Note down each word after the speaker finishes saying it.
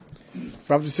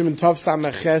Rabbi Simon Tov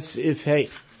Samaches if hey.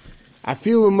 I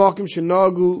feel Makim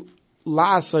Shenagu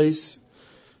La'asais.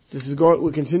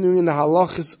 We're continuing in the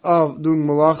halachas of doing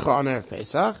malacha on Erev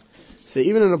Pesach. So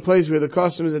even in a place where the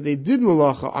custom is that they did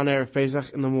malacha on Erev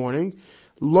Pesach in the morning,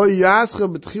 Lo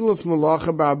Yascha B'tchilas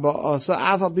Malacha Ba'asa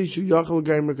Afal Pishu Yachal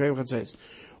Geimer Kaim Chatzais.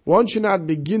 One should not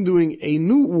begin doing a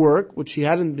new work which he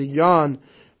hadn't begun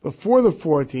before the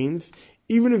 14th,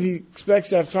 even if he expects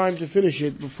to have time to finish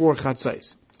it before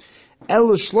Chatzais. El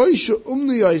Shloisha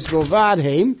Umniyos Bilvad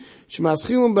Heim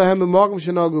Shemaschilim Behem B'Makom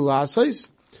Shenagu La'asais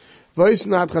V'Is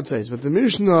Not Chatzais. But the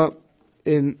Mishnah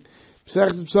in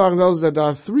Pesach tells us that there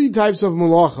are three types of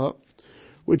malacha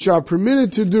which are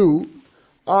permitted to do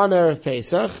on Erev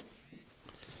Pesach,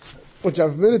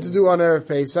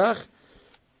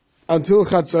 until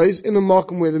Chatzos in the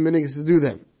makom where the minhag is to do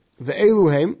them.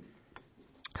 Ve'elu heim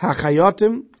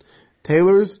hachayatim,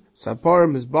 tailors,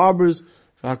 saparim is barbers,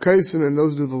 ha'kaisim, and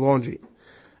those who do the laundry.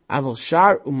 Aval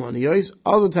shar umaniyos,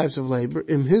 other types of labor,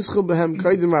 im hischel behem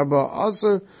kaidim arba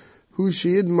aser hu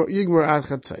sheyid yigmar ad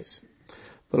Chatzos.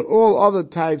 But all other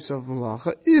types of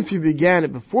malacha, if you began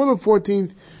it before the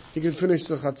 14th, you can finish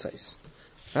the Chatzos.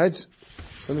 Right?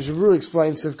 So the Shabru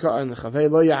explains Sivka and the Chavei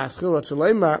Lo Ya'aschil At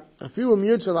Shaleima Afilu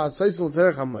Miyitzal At Seisel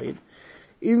Terech HaMayid,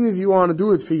 even if you want to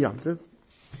do it for Yom Tov.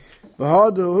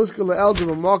 V'had Huskal Le'eldim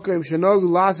Amakim Shenogu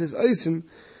Lasis Eisen.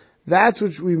 That's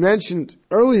which we mentioned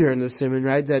earlier in the Siman,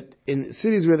 right? That in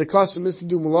cities where the custom is to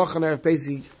do Malach on Erev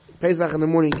Pesach in the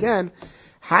morning can.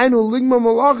 Hainu Ligma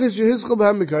Malachis Shehiskal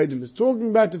B'hem Mekaydim. It's talking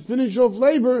about the finish off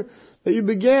labor that you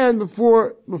began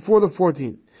before the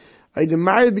 14th. Or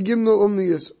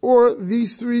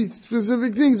these three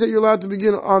specific things that you're allowed to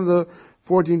begin on the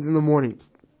 14th in the morning.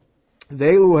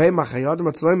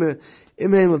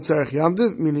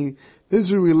 Meaning, this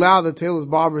is where we allow the tailors,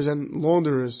 barbers, and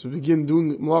launderers to begin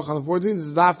doing malach on the 14th. This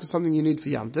is dafka something you need for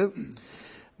Yom Tov.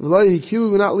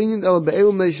 We're not lenient.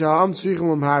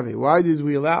 Why did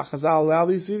we allow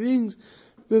these three things?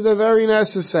 Because they're very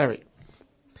necessary.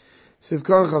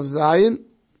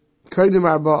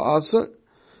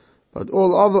 But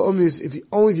all other umnis, if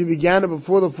you began it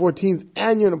before the 14th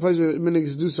and you're in a place where the minhag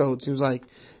is to do so, it seems like,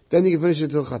 then you can finish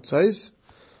it till Chatzais.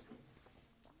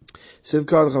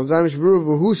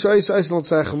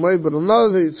 But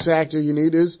another factor you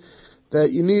need is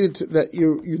that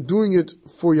you're doing it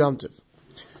for Yom Tov.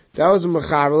 That was a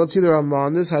mechaber. Let's see the Ramah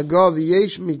on this. Hagav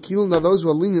yesh mikil. Now those who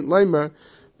are lenient leimer,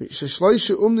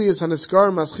 sheshloisha umniyas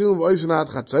hanaskar maschil v'oisenat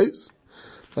Chatzais.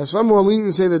 Now some more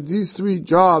lenient say that these three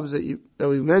jobs that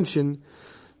we mentioned,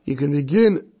 you can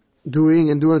begin doing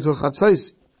until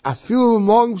Chatzais.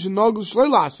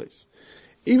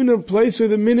 Even in a place where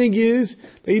the minhag is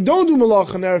that you don't do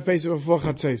malacha on Erev Pesach before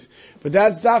Chatzais. But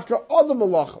that's dafka other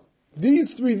malacha.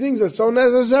 These three things are so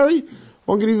necessary,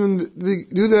 one can even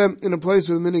do them in a place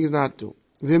where the minhag is not to.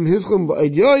 And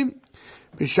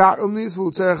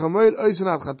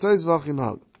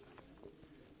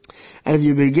if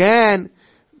you began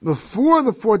before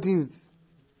the 14th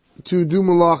to do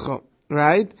malacha,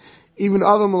 right? Even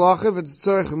other malacha, if it's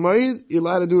tzarech hamayid, you're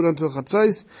allowed to do it until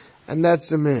chatzais, and that's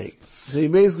the minhag. So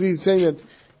you're basically saying that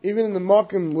even in the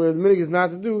makom where the minhag is not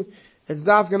to do, it's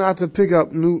dafka not to pick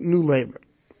up new labor.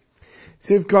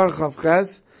 Siv kar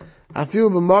chavches, I feel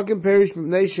b'makom perish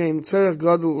b'nei shem tzarech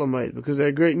gadol lamayid, because they're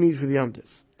a great need for the Yom Tov.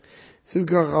 Siv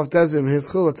kar chavtes v'im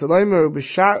hischel, v'tzalaymer,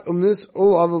 b'shar umnis,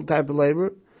 all other type of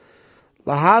labor.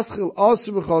 Lahaschil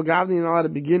also b'chol gavni, you're not allowed to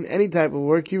begin any type of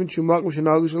work, even shumakum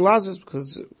shenagu shalasis,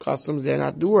 because it's customs they're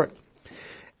not to do work.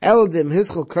 Eladim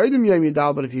hischel kaidim yom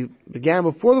yidal, but if you began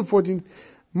before the 14th,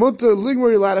 mutter ligmar,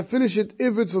 you're allowed to finish it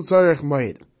if it's l'tzarech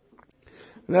mayid.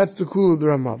 And that's the cool of the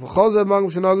Ramah. V'chol zeh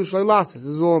makum shenagu shalasis, this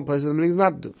is all in place where the meaning is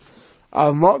not to do.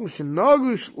 Av makum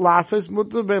shenagu shalasis,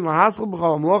 mutter ben lahaschil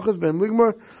b'chol amlochas ben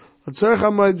ligmar, l'tzarech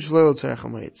hamayid b'shlei l'tzarech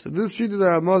hamayid. So this sheet that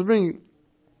Ramah is bringing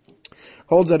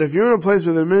holds that if you're in a place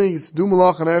where the minhag is to do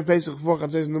malacha on Erev Pesach before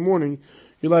Chatzais in the morning,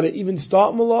 you're allowed to even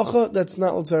start malacha, that's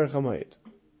not l'tzarech hamayid.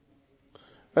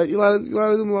 Right? You're allowed to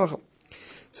do malacha.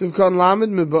 Sivkan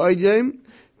lamed me ba'id yom,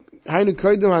 hainu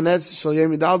koydem hanetz shal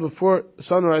yom yidal, before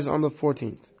sunrise on the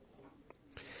 14th.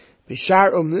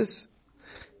 Bishar umnis,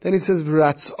 then he says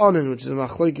v'ratz onen, which is a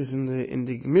machlokes in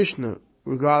the Mishnah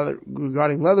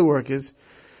regarding leather workers,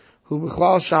 who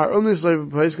b'chlal shar umnis leiv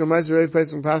b'peiskal meiser Erev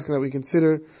Pesach paskin, that we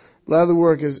consider leather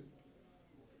work is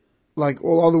like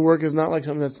all other work, is not like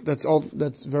something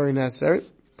that's very necessary.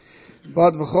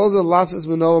 But v'cholza lasses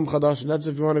menolam chadash, that's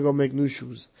if you want to go make new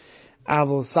shoes.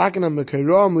 Aval sakanam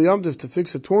mekayroam liyamtiv, to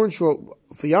fix a torn shoe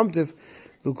for yamtiv,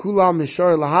 l'kulam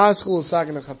mishar lahaschul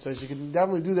sakanam chatzos. You can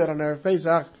definitely do that on Erev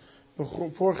Pesach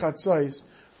before chatzos.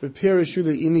 Repair a shoe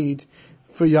that you need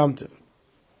for yamtiv.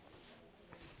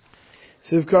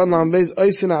 Sivkan Lambeis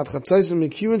Eisenat Chatzais and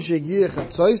Mekiyun Shegir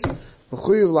Chatzais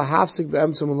Mechuyev Lahafsik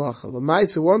Be'emtzah Malacha. The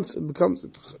Maisa, once it becomes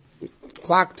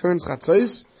clock turns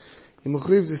Chatzais, you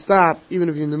mechuyev to stop even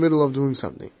if you're in the middle of doing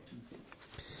something.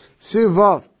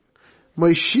 Sivav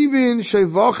Moishivin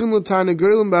Shevachin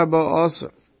L'Tarnegolim Ba'Ba Asa.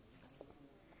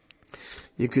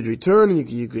 You could return and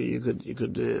you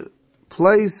could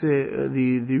place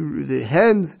the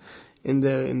hens in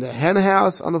the hen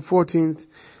house on the 14th.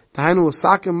 To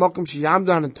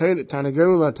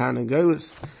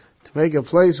make a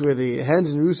place where the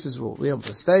hens and roosters will be able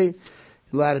to stay. You're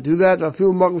allowed to do that. I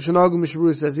feel Makom Shanagu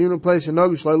Mishru says even a place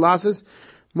Shanagu Shloi Lasses,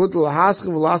 Mutal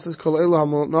Haskell Lasses Kol Ela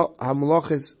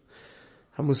Hamalachis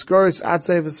Hamuskaris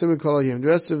Atzei Vasimin Kolayim. The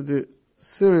rest of the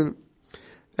Simin,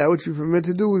 that which we permit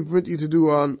to do, we permit you to do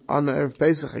on the Erev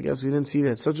Pesach. I guess we didn't see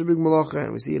that it's such a big malacha,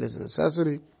 and we see it as a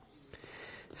necessity.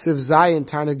 Siv Zayin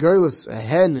Tarnagolis, a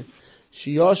hen,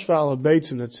 Shiyoshval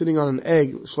Beitzim, that's sitting on an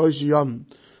egg, Shloish Yom,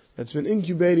 that's been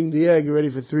incubating the egg already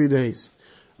for 3 days.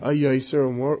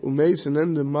 Ayyaisir Umeis, and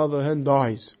then the mother hen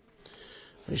dies.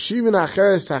 You're allowed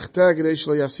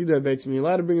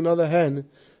to bring another hen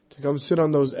to come sit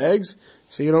on those eggs,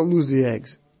 so you don't lose the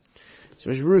eggs.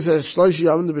 So Mishmur says,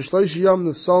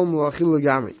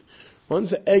 once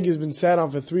the egg has been sat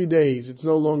on for 3 days, it's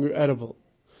no longer edible.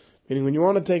 Meaning when you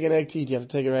want to take an egg to eat, you have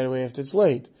to take it right away after it's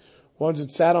laid. Once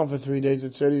it's sat on for 3 days,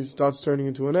 it starts turning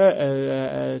into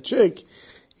a chick,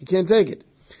 you can't take it.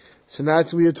 So now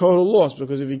it's going to be a total loss,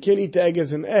 because if you can't eat the egg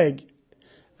as an egg,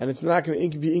 and it's not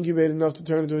going to be incubated enough to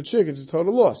turn into a chick, it's a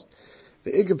total loss.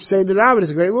 The ikab say the rabbit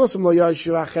is a great loss, unless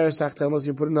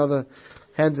you put another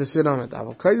hen to sit on it.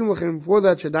 Before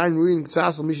that, Shadain Ruin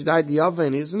Ksasal Mishadai Diava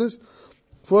and Isness,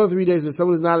 for 3 days, when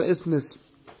someone is not an Isness,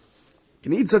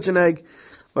 can eat such an egg,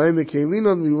 we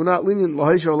were not lenient, to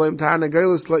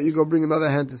let you go bring another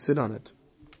hen to sit on it.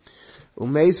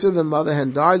 Umesa, the mother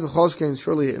hen died,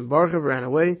 surely in Barchav ran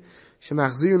away,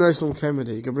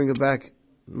 you can bring it back,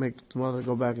 make the mother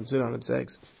go back and sit on its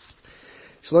eggs.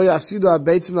 Shlo yafsidu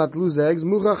al-beitzim, not lose the eggs.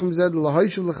 Muchach mized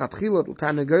l'hoishuv l'chatchila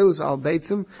l'tarnegolis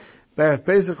al-beitzim b'erev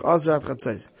Pesach asrat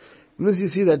chatzais. From this you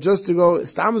see that just to go,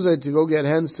 stamazoi to go get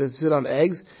hens to sit on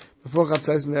eggs before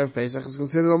chatzais and erev Pesach is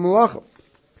considered a malacha.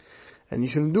 And you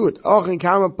shouldn't do it. Och in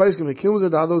kama pesachim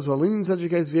mekilmuz are those who are lenient in such a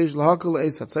case, v'yesh l'hakol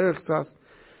eis hatzerech tzas.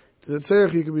 To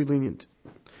tzerech you can be lenient.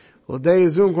 Well, day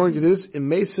is according to this, in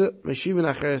Mesa, Meshivin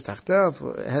acheres tachteh, if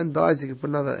a hen dies, you can put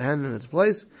another hen in its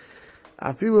place.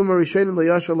 Afilu marishein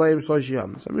l'yashal leim shlosh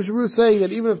yam. So Mishra is saying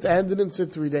that even if the hen didn't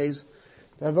sit 3 days,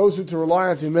 there are those who to rely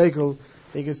on Timekel,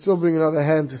 they can still bring another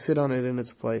hen to sit on it in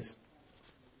its place.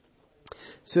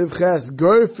 Sivches,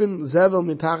 gorfin zevel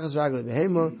mitachas ragle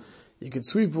behema. You can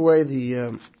sweep away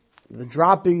the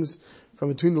droppings from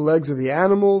between the legs of the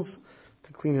animals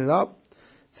to clean it up.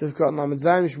 Sivkat Lamed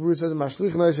Zayin, Mishra says,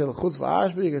 Mashlich noisel chutz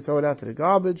la'ashbi, you can throw it out to the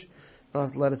garbage. You don't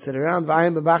have to let it sit around.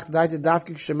 Vayim bebach daite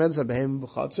dafkik shemenza behema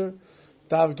b'chatzer.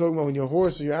 We're talking about when your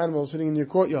horse or your animal is sitting in your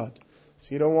courtyard.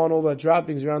 So you don't want all that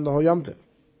droppings around the whole Yom Tov.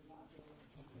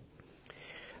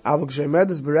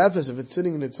 If it's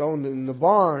sitting in its own, in the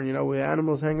barn, where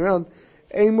animals hang around,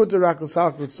 you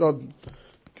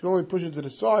can only push it to the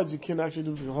sides, you can't actually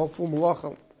do the whole full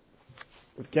malacha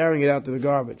with carrying it out to the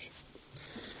garbage.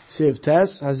 If you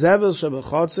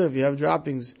have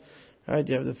droppings, right,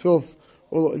 you have the filth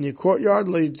all in your courtyard,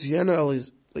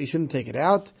 you shouldn't take it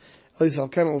out. At least you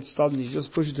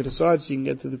just push it to the side so you can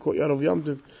get to the courtyard of Yom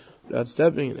Tov without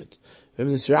stepping in it. If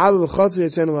there's so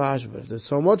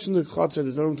much in the chatzah,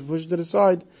 there's no room to push it to the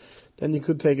side, then you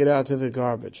could take it out to the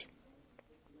garbage.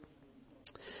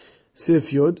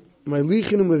 Sif Yud, you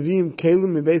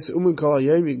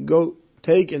can go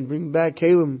take and bring back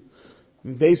kalim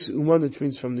base uman, which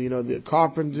means from the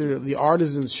carpenter, the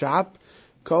artisan's shop,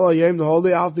 the whole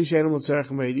day, even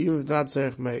if it's not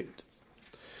tzerech made.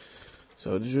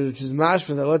 So, which is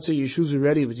mashma that let's say your shoes are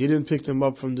ready, but you didn't pick them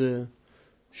up from the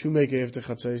shoemaker after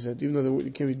chatzai. That even though they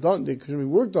can be done, they can be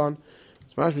worked on,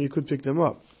 it's mashma you could pick them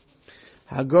up.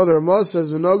 Haggadah Ramah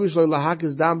says, "V'nogush lo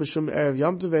lahakis dam b'shum erev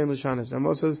Yom Tov ve'en l'shanis."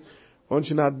 Ramah says one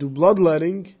should not do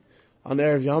bloodletting on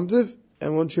erev Yom Tov,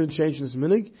 and one shouldn't change this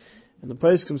minig. And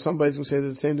some places say that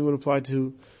the same thing would apply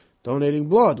to donating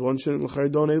blood. One shouldn't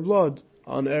donate blood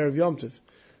on erev Yom Tov.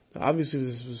 Now, obviously,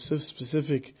 if there's a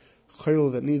specific chayil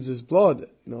that needs his blood,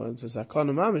 it's a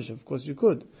sakana mamish, of course you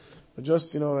could. But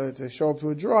just, to show up to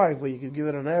a drive where you could give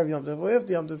it on erev Yom Tov or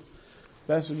after Yom Tov,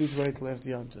 best would be to wait till after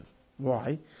Yom Tov.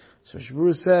 Why? So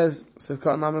Shmuel says, the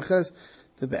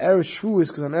be'erev shvu is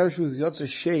because on erev shvu is a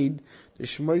shade, the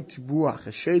shmoi tibuach.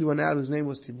 A shade went out whose name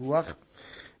was tibuach.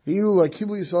 V'ilu like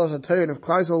Kibul Yisrael as a Torah, and if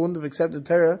Klal Yisrael wouldn't have accepted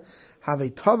Torah, have a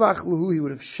tavach lahu, he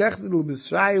would have shechted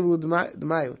l'bisrayev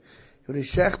l'demayu. He would have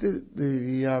shechted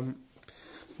the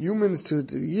humans to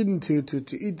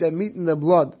eat their meat and their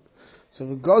blood. So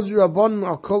the Gazri Rabbanon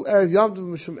I'll call Erev Yom Tov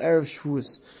Mishum Erev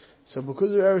Shavuos. So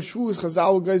because of Erev Shavuos,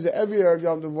 Chazal guys that every Erev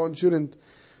Yom Tov one shouldn't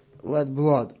let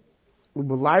blood.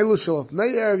 U'belayla shel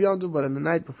afnei Erev Yom Tov, but in the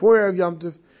night before Erev Yom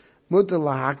Tov, mutar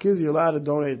lahakiz, you're allowed to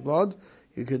donate blood.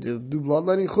 You could do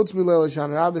bloodletting, chutz mileil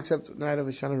Shana Rabbah, except the night of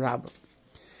Shana Rabbah.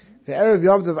 The Erev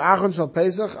Yom Tov Achon Shal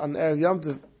Pesach, on Erev Yom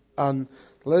Tov, on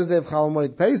the last day of Chol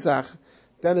Hamoed Pesach,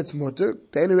 then it's mutar,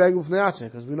 to any regular fnei,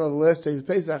 because we know the last day of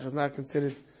Pesach is not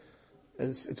considered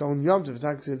as its own Yom Tov. It's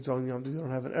not considered its own Yom Tov. You don't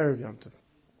have an Erev Yom Tov.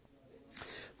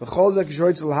 The Chol Zek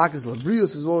Shroitz L'Hakas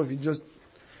L'Brius as well, if you just,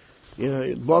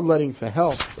 bloodletting for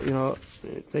health,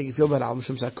 make you feel bad. Al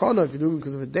Mishum Sakona, if you're doing it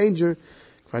because of a danger,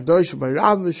 Kvadosh by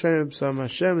Rav V'Shem, Psalm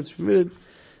Hashem, it's permitted,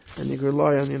 and you can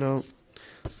rely on,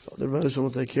 the Rebbe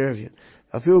will take care of you.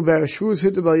 I feel better. Shavuos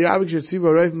hit the Bal Yavik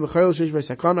Shetziva Reifim B'Chayil Sheish by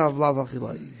Sakona of Lav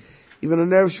Achilai. Even on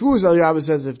Erev Shavuos, Al Yavik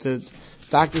says if the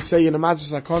doctors say you're in a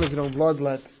matzah Sakona, if you don't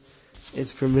bloodlet,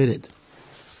 it's permitted.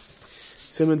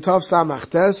 Siman Tov Samach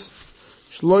Tes,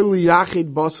 Shloili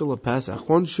Yachid Basel Pesach.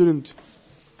 One shouldn't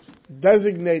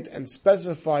designate and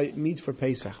specify meat for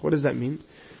Pesach. What does that mean?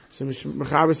 So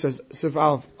Mechaber says, Sif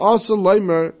Alf, also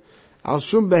Leimer, Al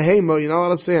Shum Behemo, you're not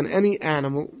allowed to say on any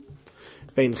animal,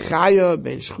 Bein Chaya,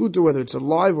 Bein Shchuta, whether it's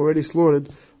alive or already slaughtered,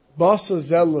 Basa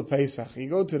Zel Pesach. You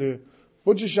go to the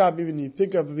butcher shop, even you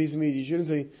pick up a piece of meat, you shouldn't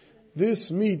say, this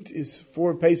meat is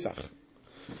for Pesach.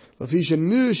 It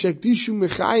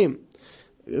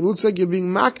looks like you're being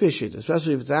makdish,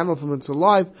 especially if it's animal from it's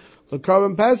alive. For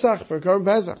Korban Pesach.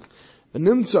 It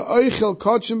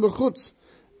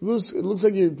looks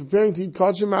like you're preparing to eat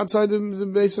kachim outside the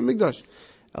base of Mikdash.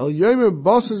 El Yomer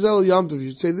Bosses El Yom Tov. You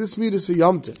should say this meat is for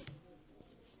Yom Tov.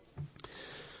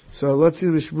 So let's see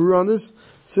the Mishbur on this.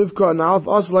 Sivka and Alf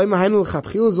Os Leima Hainul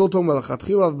Chatchila is all talking about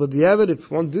Chatchila of B'diavad.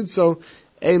 If one did so,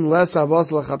 Ein less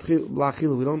Abbas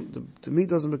Lachila. We don't, the meat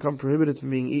doesn't become prohibited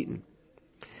from being eaten.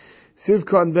 Siv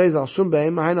cotton beis al shum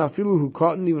beim mahina afilu who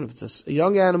cotton, even if it's a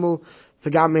young animal,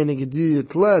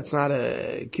 it's not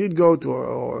a kid goat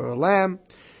or a lamb.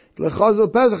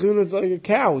 Lechazal Pesach, even if it's like a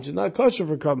cow, which is not kosher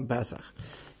for Korban Pesach.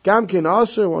 Gamkin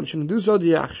also, one shouldn't do so,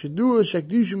 diach shedua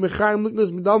shekdishu mechayim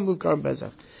liknas midam of Korban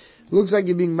Pesach. It looks like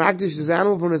you're being makdish this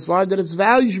animal from its life, that its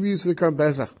value should be used for the Korban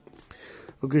Pesach.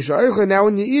 Now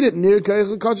when you eat it, it looks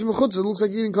like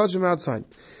eating kachim outside.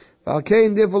 A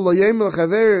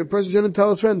person shouldn't tell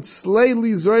his friend,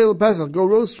 slightly Zoyel Pesach, go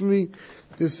roast for me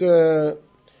this, the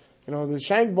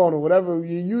shank bone or whatever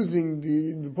you're using,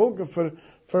 the pulka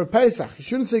for a Pesach. You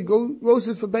shouldn't say, go roast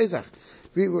it for Pesach.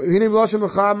 Says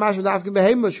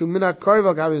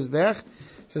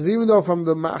even though from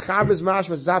the Machabris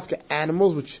Mashma it's dafka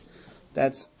animals, which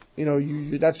that's that's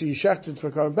what you shechted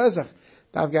for Korban Pesach.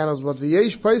 Dafka animals, but the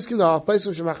yesh Pesach, the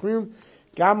Pesach shemachmirim,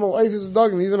 Gamel Eifis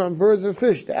Dogim, even on birds and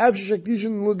fish. The Avshah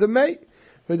Shekdishin L'Demei,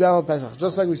 V'Dal Pesach.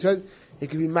 Just like we said, it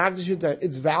could be magdashit that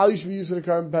its value should be used for the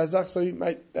Korban Pesach, so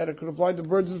that it could apply to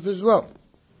birds and fish as well.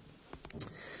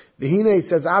 V'Hine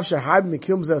says, Avshah Harb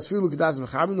Mekilm Zesfilu Kedas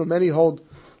Mechabim, though many hold,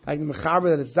 like the Mechaber,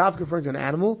 that it's dafka referring to an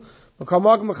animal. One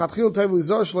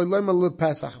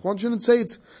shouldn't say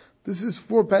this is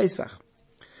for Pesach.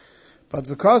 But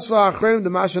because for Achrenim, the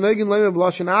Mashanegin Lema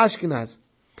B'Lashon Ashkenaz,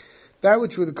 that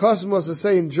which the custom was to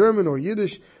say in German or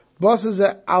Yiddish, Bosses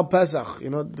al Pesach,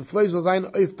 the flesh will sein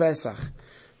auf Pesach.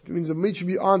 It means the meat should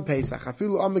be on Pesach.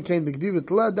 Afilu Amakein B'Gdiv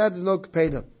Tla, that is no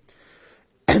Kepeda.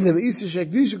 And the Isa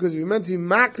Shekdisha, because if you meant to be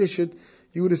makdish it,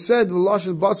 you would have said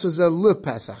V'Lashon Bosses al Le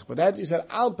Pesach. But that you said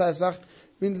al Pesach,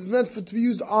 means it's meant to be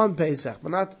used on Pesach,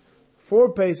 but not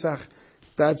for Pesach.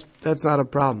 That's not a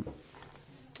problem.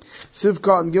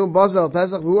 Sivka and Gil Basel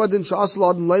Pesach, V'Uadin Sha'asal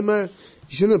Adam Leimer,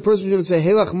 a person shouldn't say,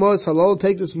 Helach Mo's halal,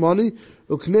 take this money,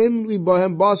 uknei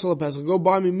bahem basal Pesach, go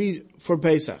buy me meat for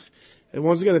Pesach. And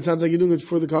once again, it sounds like you're doing it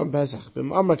for the Korban Pesach.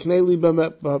 B'mamar knei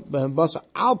bahem basal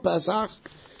al Pesach,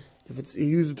 if you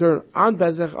use the term on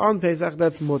Pesach,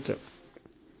 that's mutter.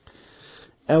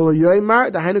 Elo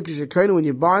yoymar, the hainu kishakonu, when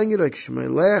you're buying it, like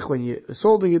shmelech, when you're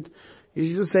solding it, you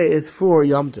should just say it's for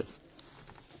Yom Tov.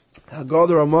 Haggadah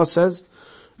the Ramah says,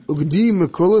 ugdi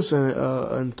mekulas,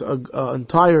 an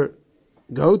entire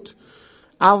goat,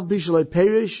 av bishalei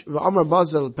perish, v'amar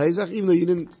bazel Pesach, even though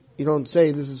you don't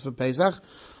say this is for Pesach,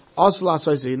 also last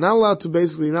I say, you're not allowed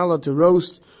to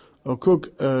roast or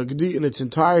cook, gedi in its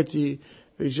entirety,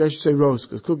 I should say roast,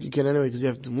 because cook you can anyway, because you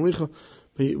have to do malicha.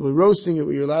 But we're roasting it,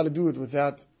 you're allowed to do it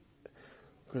without,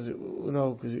 because you're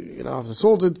not have to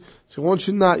salt it. So one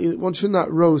should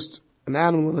not roast an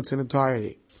animal in its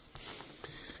entirety.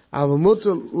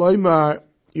 Avamuta loymar,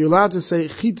 you're allowed to say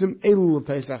chitim elu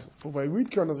Pesach. For by wheat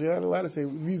kernels, you're not allowed to say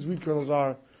these wheat kernels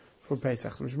are for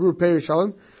Pesach. So Mishbur Pei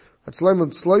Shalom, that's loymar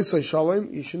tzloisai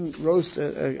shalom. You shouldn't roast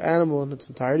an animal in its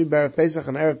entirety. Be'erev Pesach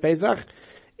and Erev Pesach,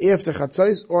 after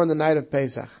Chatzos or on the night of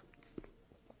Pesach.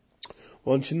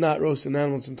 One should not roast an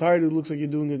animal in its entirety. It looks like you're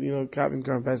doing it, in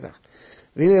Karban Pesach.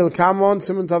 V'hinei l'kamon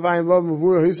siman tavayin vav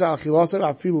mavur hisa al chilaser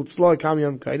afilu tzloi kam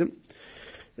yom kaidim.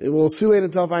 It will see later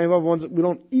in Tavayin Vav ones we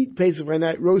don't eat Pesach by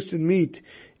night roasted meat,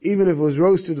 even if it was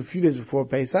roasted a few days before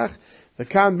Pesach. The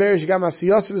kan berish gam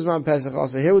asiyosem is man Pesach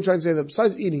also. Here we're trying to say that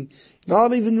besides eating,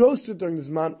 not even roasted during this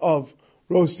month of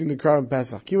roasting the Karban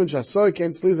Pesach. Kivan shasoy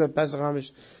can't sleep at Pesach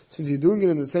Hamish, since you're doing it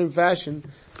in the same fashion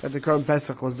that the Karban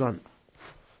Pesach was done.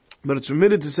 But it's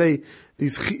permitted to say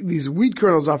these wheat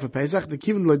kernels are for Pesach. The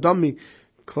kivan loydami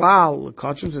klal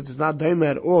kachim, since it's not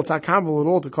daima at all, it's not comparable at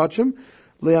all to kachim.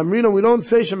 Le'amrina, we don't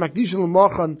say shemakdish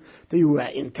l'machan that your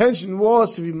intention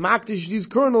was to be makdish these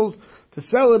kernels to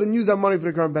sell it and use that money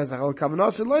for the Karban Pesach. Al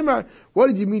kavanah leimar. What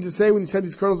did you mean to say when you said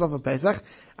these kernels off of Pesach?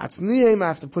 Atzniim, I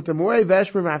have to put them away.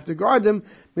 Veshmim, I have to guard them.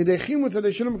 Midechimut, so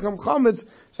they shouldn't become chametz,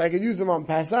 so I can use them on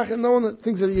Pesach. And no one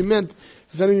thinks that you meant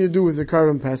something to do with the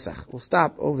Karban Pesach. We'll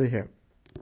stop over here.